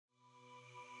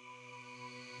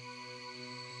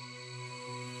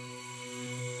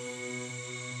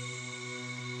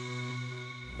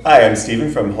Hi, I'm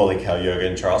Stephen from Holy Cow Yoga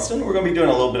in Charleston. We're going to be doing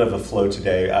a little bit of a flow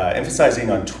today,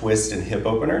 emphasizing on twist and hip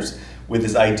openers with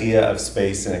this idea of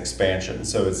space and expansion.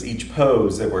 So it's each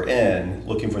pose that we're in,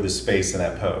 looking for the space in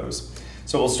that pose.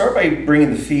 So we'll start by bringing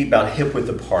the feet about hip width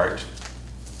apart,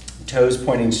 toes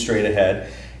pointing straight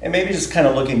ahead, and maybe just kind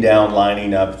of looking down,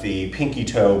 lining up the pinky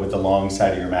toe with the long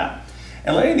side of your mat.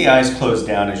 And letting the eyes close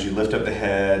down as you lift up the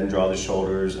head and draw the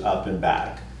shoulders up and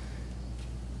back.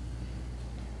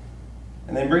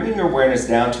 And then bringing your awareness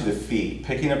down to the feet,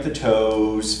 picking up the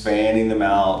toes, fanning them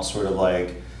out, sort of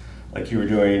like you were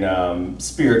doing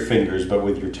spirit fingers, but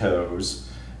with your toes,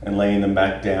 and laying them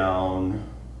back down,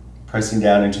 pressing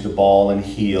down into the ball and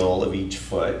heel of each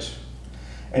foot.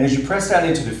 And as you press down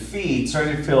into the feet,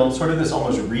 starting to feel sort of this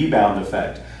almost rebound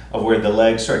effect of where the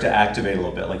legs start to activate a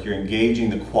little bit, like you're engaging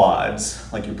the quads,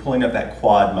 like you're pulling up that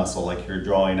quad muscle, like you're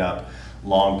drawing up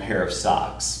long pair of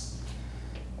socks.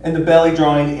 And the belly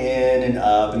drawing in and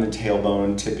up and the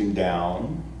tailbone tipping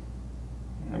down.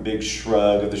 A big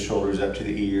shrug of the shoulders up to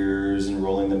the ears and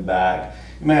rolling them back.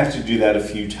 You might have to do that a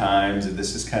few times if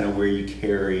this is kind of where you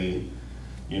carry,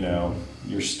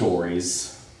 your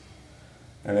stories.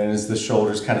 And then as the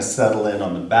shoulders kind of settle in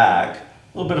on the back,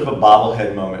 a little bit of a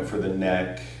bobblehead moment for the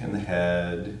neck and the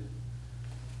head.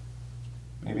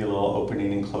 Maybe a little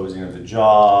opening and closing of the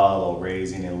jaw, a little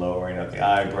raising and lowering of the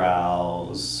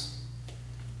eyebrows.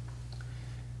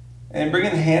 And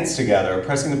bringing the hands together,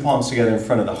 pressing the palms together in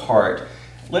front of the heart,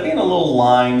 letting a little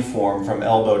line form from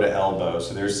elbow to elbow.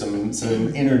 So there's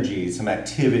some energy, some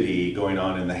activity going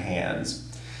on in the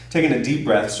hands. Taking a deep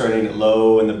breath, starting it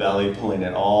low in the belly, pulling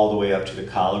it all the way up to the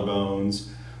collarbones.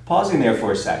 Pausing there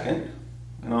for a second.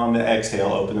 And on the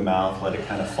exhale, open the mouth, let it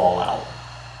kind of fall out.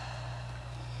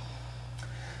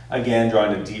 Again,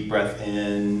 drawing a deep breath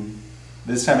in.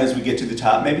 This time as we get to the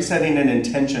top, maybe setting an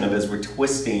intention of as we're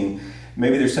twisting,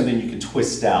 maybe there's something you can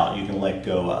twist out, you can let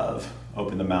go of.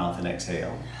 Open the mouth and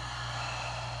exhale.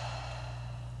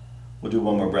 We'll do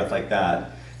one more breath like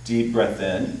that. Deep breath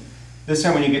in. This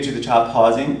time when you get to the top,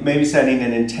 pausing, maybe setting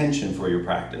an intention for your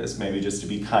practice, maybe just to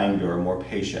be kinder or more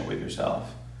patient with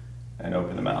yourself. And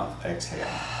open the mouth, exhale.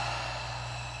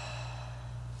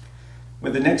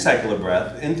 With the next cycle of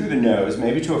breath, in through the nose,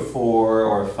 maybe to a 4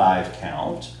 or a 5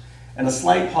 count, and a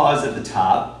slight pause at the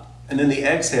top, and then the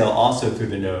exhale also through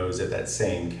the nose at that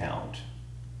same count.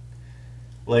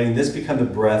 Letting this become the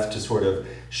breath to sort of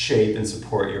shape and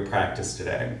support your practice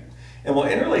today. And we'll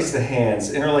interlace the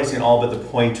hands, interlacing all but the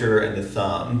pointer and the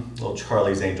thumb, little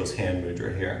Charlie's Angels hand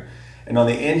mudra here. And on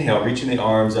the inhale, reaching the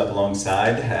arms up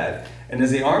alongside the head. And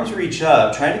as the arms reach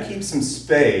up, trying to keep some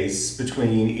space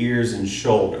between ears and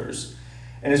shoulders.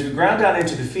 And as we ground down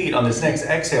into the feet, on this next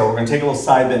exhale, we're going to take a little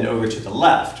side bend over to the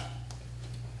left.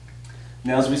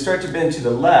 Now as we start to bend to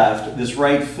the left, this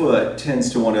right foot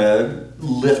tends to want to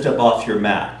lift up off your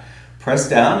mat. Press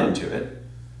down into it.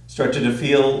 Start to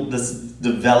feel this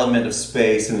development of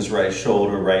space in this right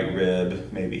shoulder, right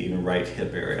rib, maybe even right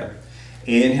hip area.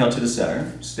 Inhale to the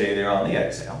center. Stay there on the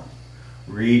exhale.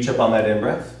 Reach up on that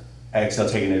in-breath. Exhale,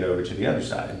 taking it over to the other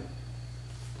side.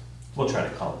 We'll try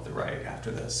to call it the right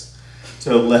after this.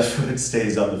 So left foot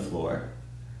stays on the floor.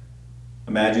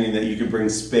 Imagining that you can bring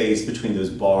space between those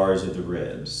bars of the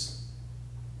ribs.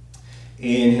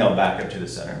 Inhale back up to the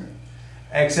center.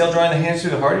 Exhale, drawing the hands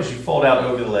through the heart as you fold out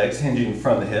over the legs, hinging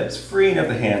from the hips, freeing up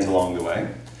the hands along the way.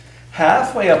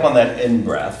 Halfway up on that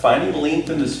in-breath, finding length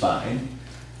in the spine.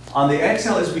 On the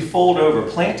exhale, as we fold over,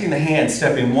 planting the hands,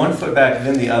 stepping one foot back,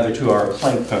 then the other to our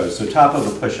plank pose, so top of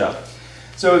a push-up.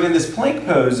 So in this plank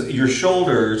pose, your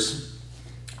shoulders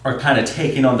are kind of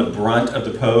taking on the brunt of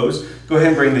the pose. Go ahead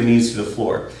and bring the knees to the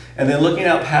floor. And then looking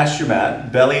out past your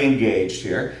mat, belly engaged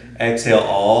here. Exhale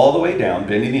all the way down,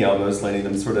 bending the elbows, letting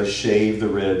them sort of shave the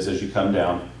ribs as you come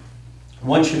down.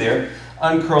 Once you're there,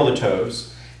 uncurl the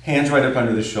toes. Hands right up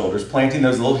under the shoulders, planting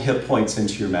those little hip points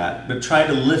into your mat, but trying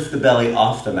to lift the belly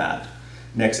off the mat.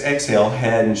 Next exhale,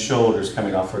 head and shoulders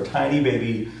coming off for a tiny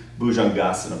baby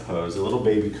Bhujangasana pose, a little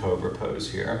baby cobra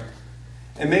pose here.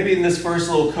 And maybe in this first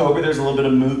little cobra, there's a little bit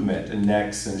of movement in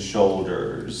necks and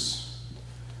shoulders.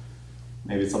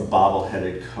 Maybe it's a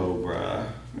bobble-headed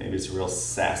cobra. Maybe it's a real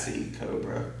sassy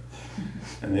cobra.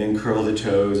 And then curl the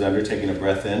toes under, taking a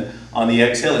breath in. On the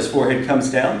exhale, as forehead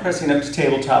comes down, pressing up to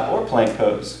tabletop or plank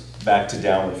pose. Back to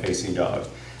downward facing dog.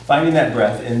 Finding that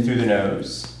breath in through the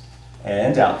nose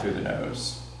and out through the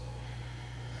nose.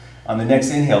 On the next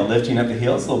inhale, lifting up the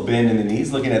heels, a little bend in the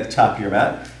knees, looking at the top of your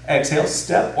mat. Exhale,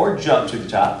 step or jump to the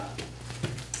top.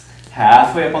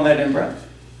 Halfway up on that in-breath.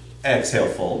 Exhale,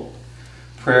 fold.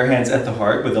 Prayer hands at the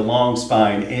heart with a long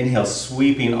spine. Inhale,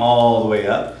 sweeping all the way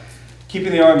up.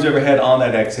 Keeping the arms overhead on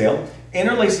that exhale.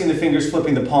 Interlacing the fingers,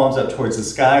 flipping the palms up towards the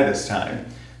sky this time.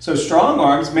 So strong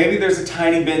arms, maybe there's a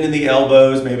tiny bend in the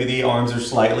elbows, maybe the arms are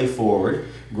slightly forward,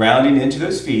 grounding into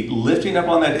those feet, lifting up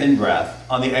on that in-breath.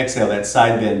 On the exhale, that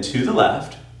side bend to the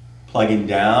left, plugging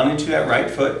down into that right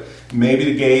foot. Maybe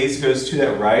the gaze goes to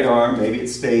that right arm, maybe it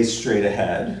stays straight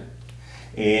ahead.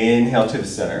 Inhale to the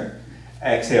center,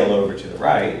 exhale over to the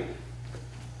right.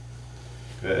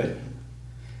 Good.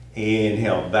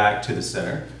 Inhale back to the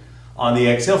center. On the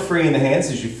exhale, freeing the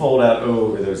hands as you fold out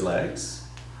over those legs.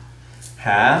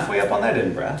 Halfway up on that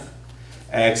in-breath.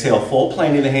 Exhale, full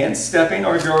planting the hands, stepping,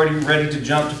 or if you're already ready to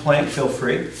jump to plank, feel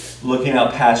free. Looking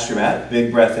out past your mat,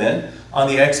 big breath in. On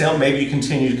the exhale, maybe you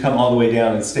continue to come all the way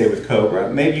down and stay with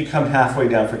Cobra. Maybe you come halfway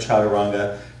down for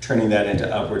Chaturanga, turning that into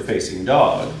upward facing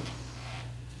dog.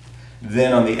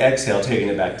 Then on the exhale, taking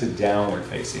it back to downward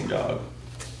facing dog.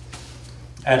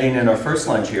 Adding in our first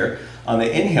lunge here. On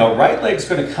the inhale, right leg's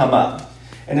going to come up.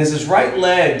 And as this right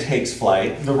leg takes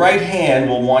flight, the right hand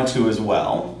will want to as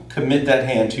well. Commit that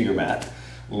hand to your mat.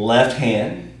 Left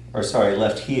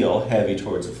heel heavy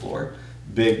towards the floor.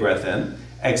 Big breath in.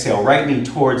 Exhale, right knee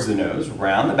towards the nose.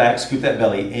 Round the back, scoop that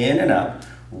belly in and up.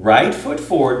 Right foot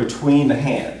forward between the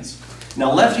hands.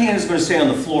 Now left hand is going to stay on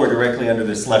the floor directly under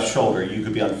this left shoulder. You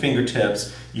could be on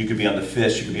fingertips, you could be on the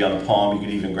fist, you could be on the palm, you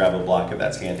could even grab a block if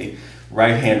that's handy.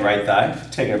 Right hand, right thigh,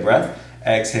 taking a breath.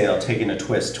 Exhale, taking a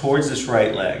twist towards this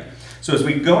right leg. So as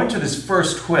we go into this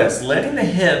first twist, letting the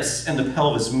hips and the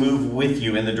pelvis move with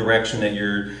you in the direction that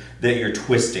you're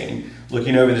twisting.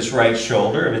 Looking over this right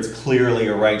shoulder, if it's clearly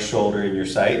a right shoulder in your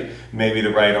sight, maybe the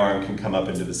right arm can come up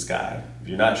into the sky. If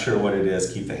you're not sure what it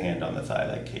is, keep the hand on the thigh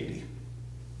like Katie.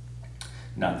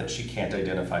 Not that she can't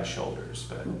identify shoulders,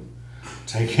 but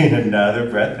taking another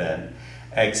breath in.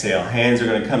 Exhale, hands are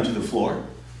going to come to the floor.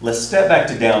 Let's step back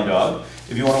to down dog.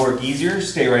 If you want to work easier,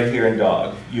 stay right here in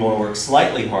dog. You want to work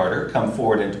slightly harder, come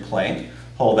forward into plank,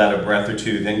 hold out a breath or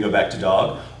two, then go back to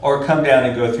dog, or come down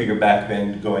and go through your back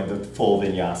bend, going the full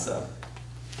vinyasa.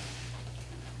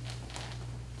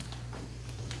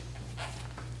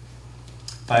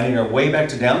 Finding our way back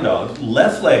to down dog,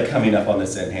 left leg coming up on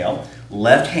this inhale,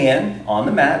 left hand on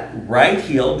the mat, right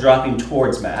heel dropping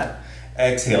towards mat.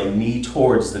 Exhale, knee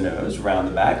towards the nose, round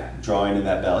the back, drawing in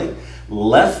that belly.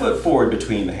 Left foot forward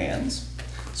between the hands.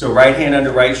 So right hand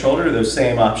under right shoulder, those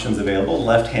same options available.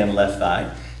 Left hand, left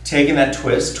thigh. Taking that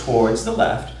twist towards the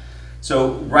left.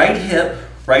 So right hip,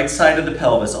 right side of the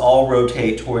pelvis all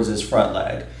rotate towards this front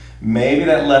leg. Maybe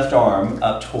that left arm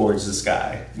up towards the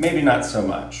sky. Maybe not so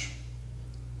much.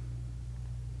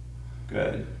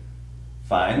 Good.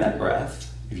 Find that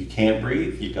breath. If you can't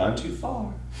breathe, you've gone too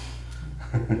far.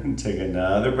 Take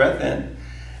another breath in.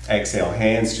 Exhale,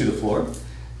 hands to the floor.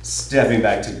 Stepping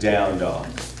back to down dog.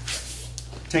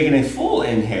 Taking a full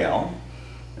inhale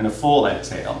and a full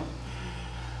exhale.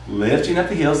 Lifting up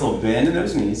the heels, a little bend in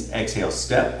those knees. Exhale,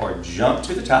 step or jump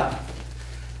to the top.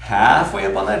 Halfway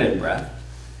up on that in-breath.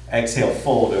 Exhale,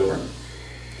 fold over.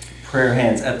 Prayer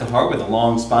hands at the heart with a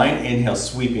long spine. Inhale,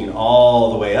 sweeping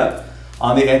all the way up.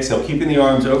 On the exhale, keeping the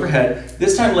arms overhead.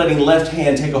 This time letting left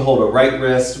hand take a hold of right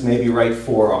wrist, maybe right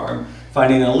forearm.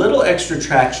 Finding a little extra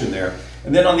traction there.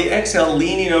 And then on the exhale,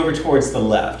 leaning over towards the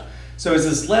left. So as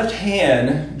this left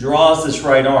hand draws this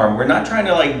right arm, we're not trying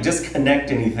to like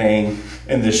disconnect anything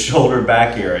in the shoulder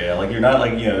back area. Like you're not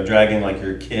like, dragging like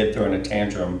your kid throwing a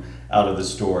tantrum out of the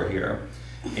store here.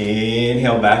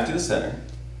 Inhale back to the center.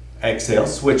 Exhale,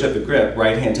 switch up the grip.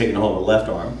 Right hand taking a hold of the left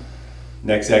arm.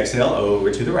 Next exhale,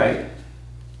 over to the right.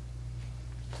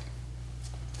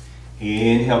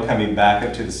 Inhale, coming back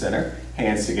up to the center.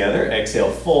 Hands together. Exhale,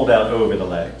 fold out over the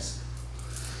legs.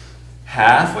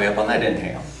 Halfway up on that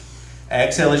inhale.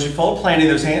 Exhale as you fold, planting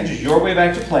those hands is your way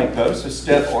back to plank pose, so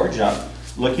step or jump.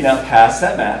 Looking out past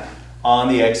that mat. On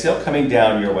the exhale, coming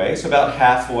down your way, so about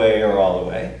halfway or all the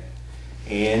way.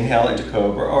 Inhale into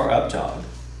cobra or up dog.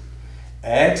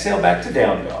 Exhale back to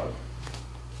down dog.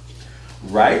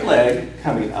 Right leg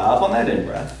coming up on that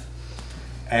in-breath.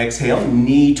 Exhale,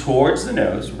 knee towards the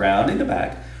nose, rounding the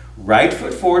back. Right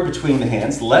foot forward between the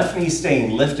hands, left knee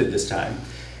staying lifted this time.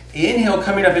 Inhale,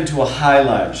 coming up into a high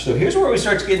lunge. So here's where we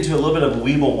start to get into a little bit of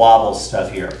weeble wobble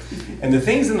stuff here. And the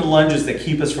things in the lunges that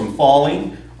keep us from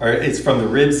falling it's from the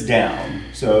ribs down.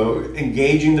 So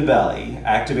engaging the belly,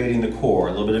 activating the core,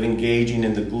 a little bit of engaging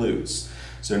in the glutes.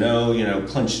 So no,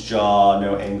 clenched jaw,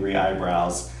 no angry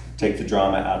eyebrows. Take the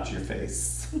drama out of your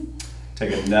face.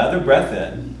 Take another breath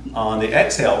in. On the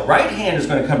exhale, right hand is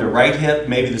going to come to right hip,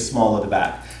 maybe the small of the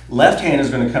back. Left hand is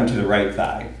going to come to the right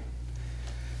thigh.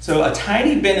 So a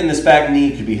tiny bend in this back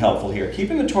knee could be helpful here.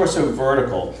 Keeping the torso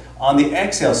vertical. On the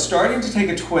exhale, starting to take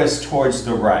a twist towards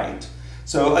the right.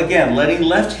 So again, letting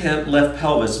left hip, left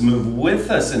pelvis move with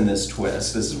us in this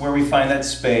twist. This is where we find that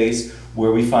space,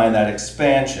 where we find that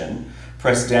expansion.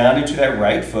 Press down into that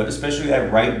right foot, especially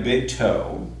that right big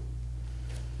toe.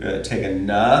 Good. Take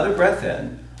another breath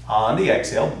in. On the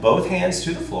exhale, both hands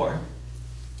to the floor.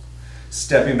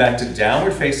 Stepping back to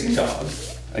downward facing dog.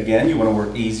 Again, you want to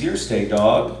work easier, stay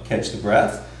dog, catch the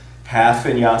breath. Half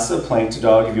vinyasa, plank to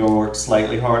dog if you want to work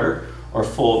slightly harder, or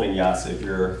full vinyasa if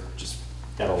you're just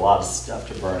got a lot of stuff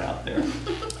to burn out there.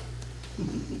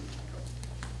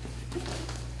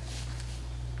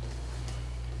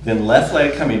 Then left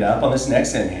leg coming up on this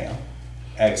next inhale.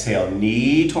 Exhale,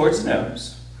 knee towards the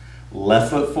nose. Left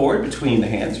foot forward between the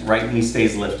hands, right knee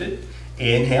stays lifted.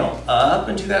 Inhale, up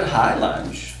into that high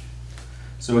lunge.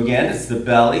 So again, it's the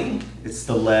belly, it's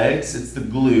the legs, it's the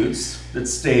glutes that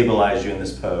stabilize you in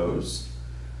this pose.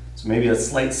 So maybe a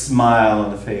slight smile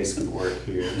on the face could work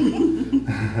here.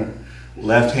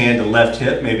 Left hand to left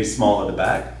hip, maybe small at the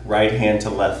back. Right hand to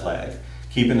left leg.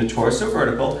 Keeping the torso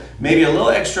vertical. Maybe a little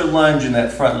extra lunge in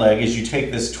that front leg as you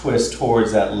take this twist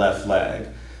towards that left leg.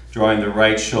 Drawing the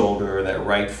right shoulder, that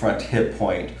right front hip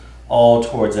point, all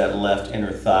towards that left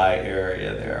inner thigh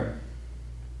area there.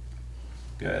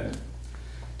 Good.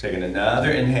 Taking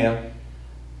another inhale.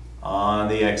 On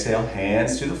the exhale,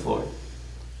 hands to the floor.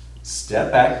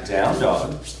 Step back, down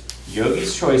dog.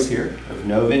 Yogi's choice here of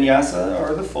no vinyasa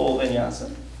or the full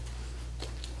vinyasa.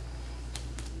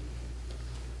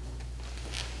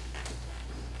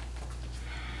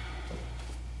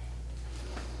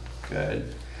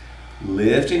 Good.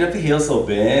 Lifting up the heels, so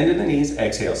bend in the knees.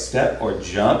 Exhale, step or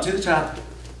jump to the top.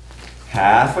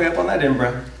 Halfway up on that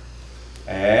in-breath.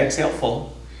 Exhale,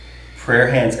 full. Prayer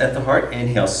hands at the heart.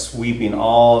 Inhale, sweeping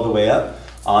all the way up.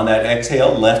 On that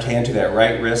exhale, left hand to that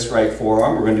right wrist, right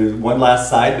forearm. We're going to do one last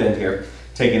side bend here.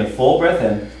 Taking a full breath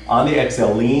in. On the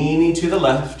exhale, leaning to the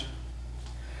left.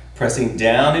 Pressing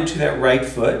down into that right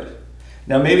foot.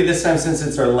 Now maybe this time, since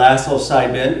it's our last little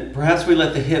side bend, perhaps we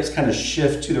let the hips kind of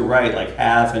shift to the right like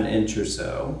half an inch or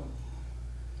so.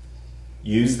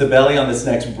 Use the belly on this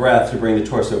next breath to bring the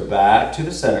torso back to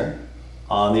the center.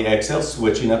 On the exhale,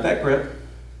 switching up that grip.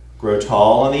 Grow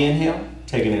tall on the inhale,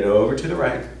 taking it over to the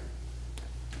right.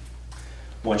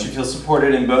 Once you feel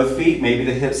supported in both feet, maybe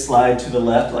the hips slide to the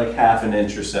left like half an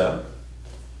inch or so.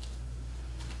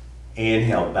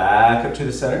 Inhale, back up to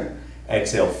the center.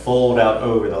 Exhale, fold out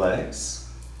over the legs.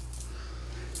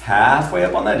 Halfway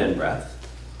up on that in-breath.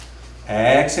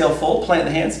 Exhale, fold, plant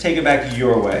the hands, take it back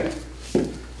your way.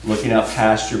 Looking out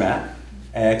past your mat.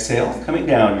 Exhale, coming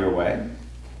down your way.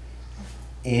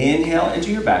 Inhale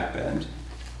into your back bend.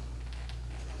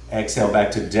 Exhale,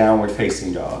 back to downward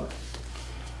facing dog.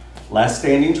 Last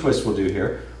standing twist we'll do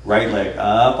here. Right leg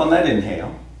up on that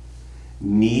inhale.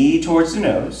 Knee towards the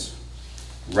nose.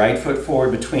 Right foot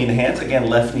forward between the hands. Again,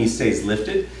 left knee stays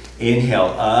lifted.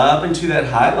 Inhale up into that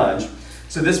high lunge.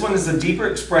 So this one is a deeper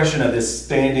expression of this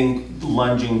standing,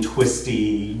 lunging,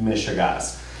 twisty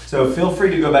Mishigas. So feel free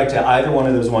to go back to either one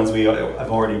of those ones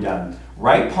I've already done.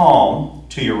 Right palm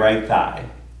to your right thigh.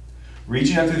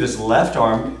 Reaching up through this left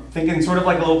arm, thinking sort of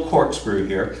like a little corkscrew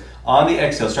here. On the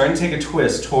exhale, starting to take a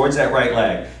twist towards that right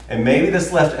leg. And maybe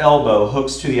this left elbow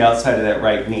hooks to the outside of that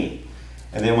right knee.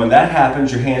 And then when that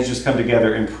happens, your hands just come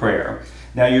together in prayer.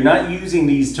 Now you're not using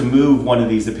these to move one of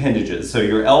these appendages. So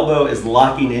your elbow is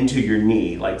locking into your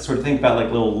knee. Like sort of think about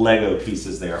like little Lego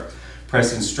pieces there.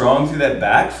 Pressing strong through that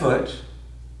back foot.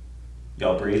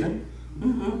 Y'all breathing?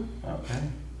 Mm-hmm.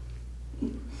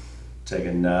 Okay. Take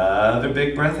another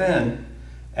big breath in.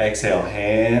 Exhale,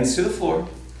 hands to the floor.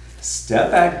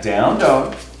 Step back, down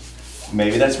dog.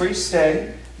 Maybe that's where you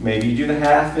stay. Maybe you do the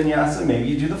half vinyasa. Maybe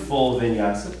you do the full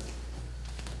vinyasa.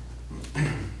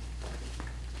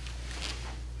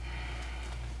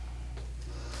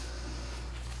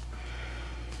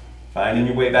 Finding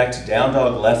your way back to down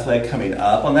dog, left leg coming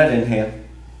up on that inhale.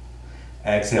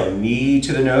 Exhale, knee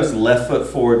to the nose, left foot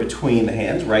forward between the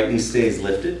hands. Right knee stays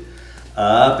lifted.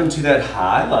 Up into that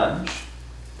high lunge.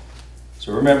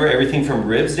 So remember, everything from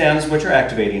ribs down is what you're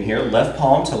activating here. Left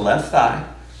palm to left thigh.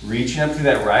 Reaching up through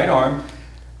that right arm.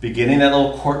 Beginning that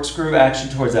little corkscrew action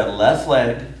towards that left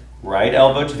leg. Right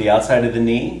elbow to the outside of the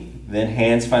knee. Then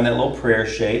hands find that little prayer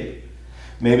shape.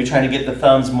 Maybe trying to get the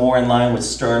thumbs more in line with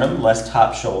sternum, less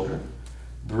top shoulder.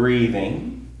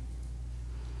 Breathing.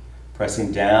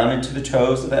 Pressing down into the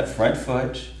toes of that front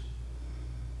foot.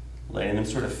 Letting them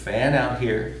sort of fan out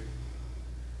here.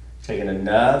 Taking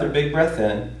another big breath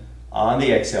in. On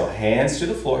the exhale, hands to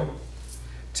the floor.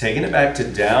 Taking it back to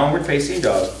downward facing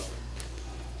dog.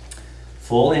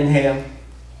 Full inhale,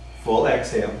 full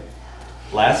exhale.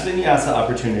 Last vinyasa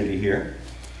opportunity here.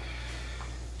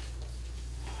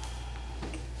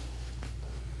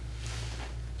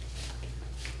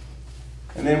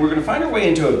 And then we're going to find our way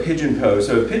into a pigeon pose.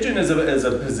 So a pigeon is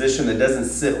a position that doesn't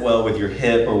sit well with your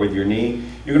hip or with your knee.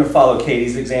 You're going to follow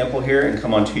Katie's example here and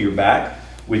come onto your back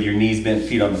with your knees bent,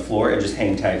 feet on the floor, and just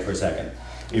hang tight for a second.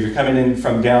 If you're coming in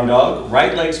from down dog,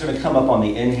 right leg's going to come up on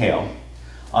the inhale.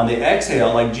 On the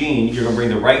exhale, like Jean, you're going to bring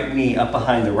the right knee up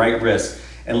behind the right wrist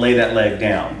and lay that leg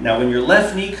down. Now when your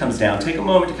left knee comes down, take a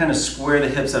moment to kind of square the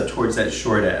hips up towards that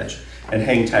short edge and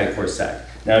hang tight for a sec.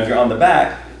 Now if you're on the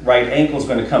back, right ankle is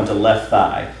going to come to left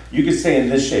thigh. You can stay in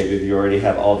this shape if you already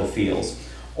have all the feels.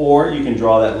 Or you can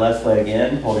draw that left leg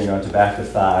in, holding on to back of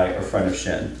thigh or front of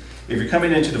shin. If you're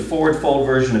coming into the forward fold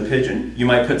version of pigeon, you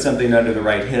might put something under the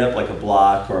right hip, like a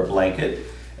block or a blanket,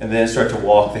 and then start to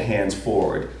walk the hands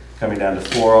forward, coming down to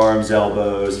forearms,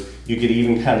 elbows. You could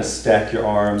even kind of stack your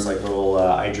arms like little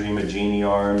I Dream a Genie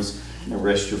arms, and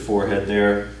rest your forehead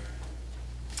there.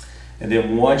 And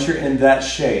then once you're in that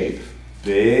shape,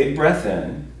 big breath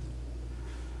in.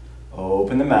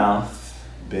 Open the mouth,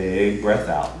 big breath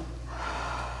out.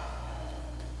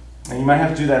 And you might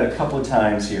have to do that a couple of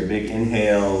times here. Big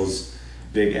inhales,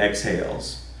 big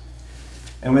exhales.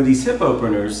 And with these hip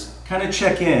openers, kind of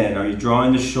check in. Are you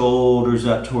drawing the shoulders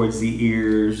up towards the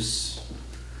ears?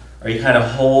 Are you kind of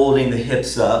holding the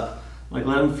hips up? Like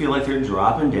let them feel like they're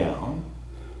dropping down.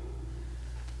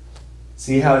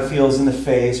 See how it feels in the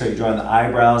face. Are you drawing the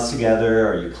eyebrows together?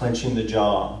 Are you clenching the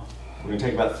jaw? We're going to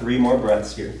take about 3 more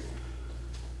breaths here.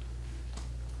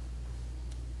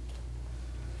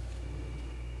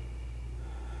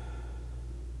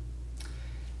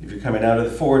 If you're coming out of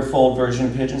the forward fold version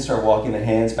of pigeon, start walking the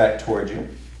hands back towards you.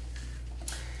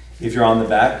 If you're on the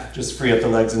back, just free up the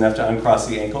legs enough to uncross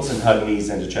the ankles and hug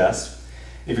knees into chest.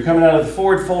 If you're coming out of the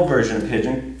forward fold version of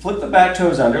pigeon, flip the back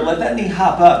toes under, let that knee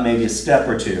hop up maybe a step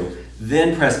or two,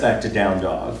 then press back to down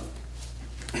dog.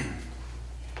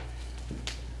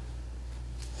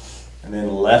 And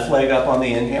then left leg up on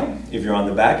the inhale. If you're on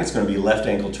the back, it's going to be left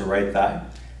ankle to right thigh.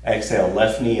 Exhale,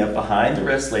 left knee up behind the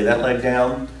wrist, lay that leg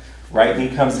down. Right knee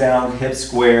comes down, hip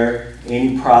square,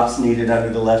 any props needed under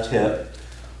the left hip.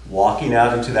 Walking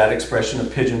out into that expression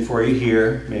of pigeon for you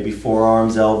here. Maybe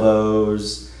forearms,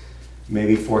 elbows,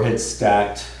 maybe forehead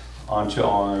stacked onto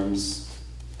arms.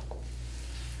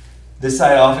 This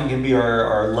side often can be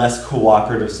our less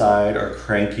cooperative side, our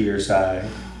crankier side.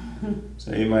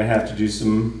 So you might have to do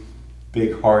some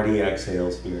big hearty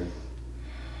exhales here.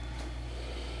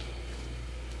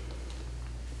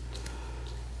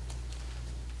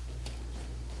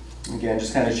 Again,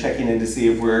 just kind of checking in to see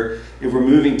if we're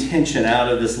moving tension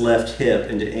out of this left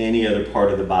hip into any other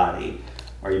part of the body.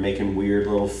 Are you making weird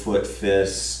little foot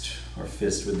fist or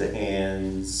fist with the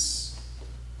hands?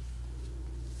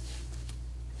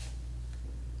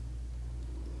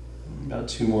 About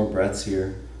 2 more breaths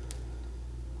here.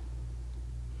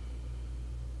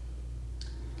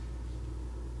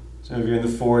 So if you're in the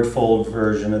forward fold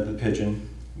version of the pigeon,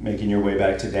 making your way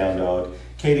back to down dog.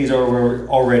 Katie's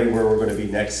already where we're going to be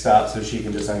next stop, so she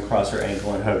can just uncross her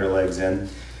ankle and hug her legs in.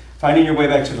 Finding your way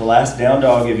back to the last down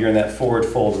dog if you're in that forward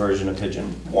fold version of pigeon.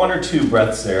 1 or 2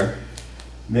 breaths there.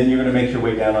 Then you're going to make your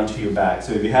way down onto your back.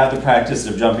 So if you have the practice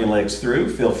of jumping legs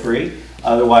through, feel free.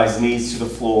 Otherwise, knees to the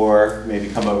floor, maybe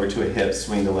come over to a hip,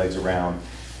 swing the legs around,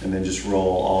 and then just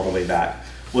roll all the way back.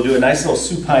 We'll do a nice little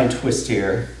supine twist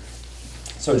here.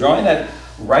 So drawing that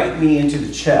right knee into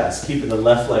the chest, keeping the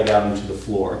left leg out into the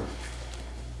floor.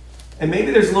 And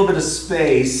maybe there's a little bit of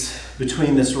space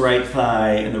between this right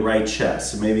thigh and the right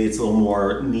chest. So maybe it's a little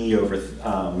more knee over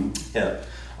hip.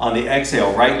 On the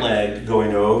exhale, right leg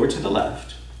going over to the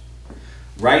left.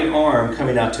 Right arm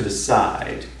coming out to the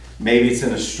side. Maybe it's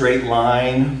in a straight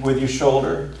line with your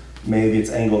shoulder. Maybe it's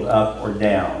angled up or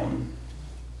down.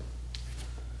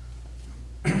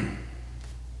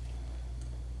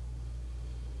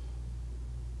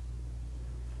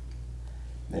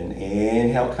 Then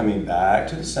inhale, coming back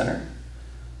to the center.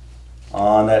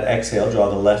 On that exhale, draw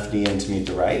the left knee in to meet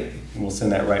the right, and we'll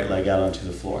send that right leg out onto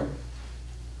the floor.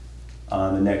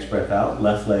 On the next breath out,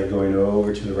 left leg going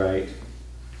over to the right,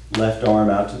 left arm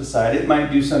out to the side. It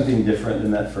might do something different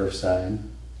than that first side.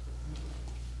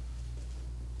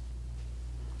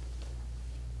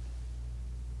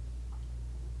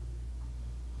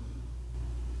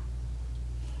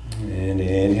 And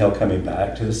inhale, coming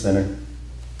back to the center.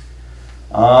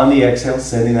 On the exhale,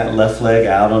 sending that left leg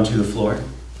out onto the floor.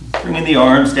 Bringing the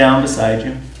arms down beside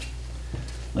you.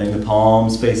 Letting the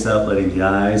palms face up, letting the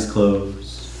eyes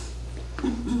close.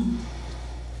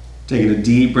 Taking a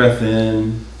deep breath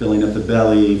in, filling up the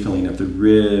belly, filling up the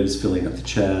ribs, filling up the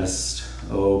chest.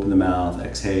 Open the mouth,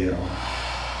 exhale.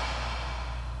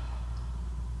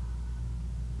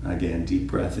 Again, deep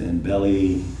breath in,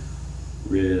 belly,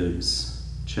 ribs,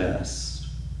 chest.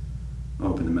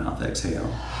 Open the mouth,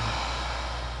 exhale.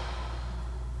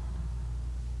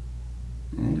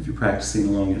 And if you're practicing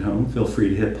along at home, feel free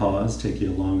to hit pause, take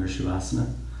you a longer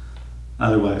Shavasana.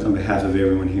 Otherwise, on behalf of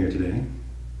everyone here today,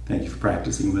 thank you for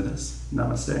practicing with us.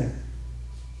 Namaste.